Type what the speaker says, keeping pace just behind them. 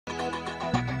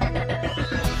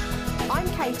I'm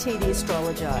KT the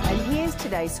Astrologer, and here's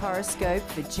today's horoscope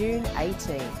for June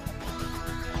 18.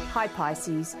 Hi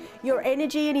Pisces, your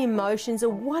energy and emotions are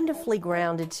wonderfully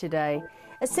grounded today.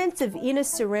 A sense of inner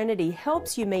serenity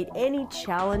helps you meet any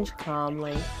challenge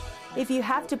calmly. If you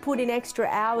have to put in extra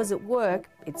hours at work,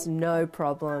 it's no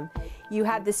problem. You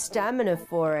have the stamina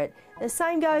for it. The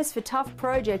same goes for tough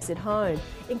projects at home,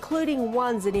 including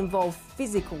ones that involve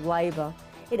physical labour.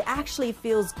 It actually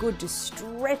feels good to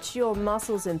stretch your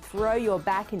muscles and throw your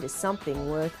back into something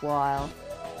worthwhile.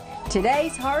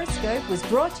 Today's horoscope was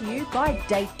brought to you by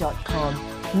Date.com.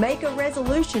 Make a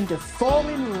resolution to fall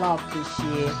in love this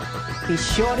year. Be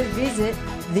sure to visit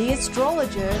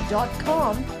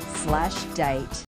theastrologer.com/date.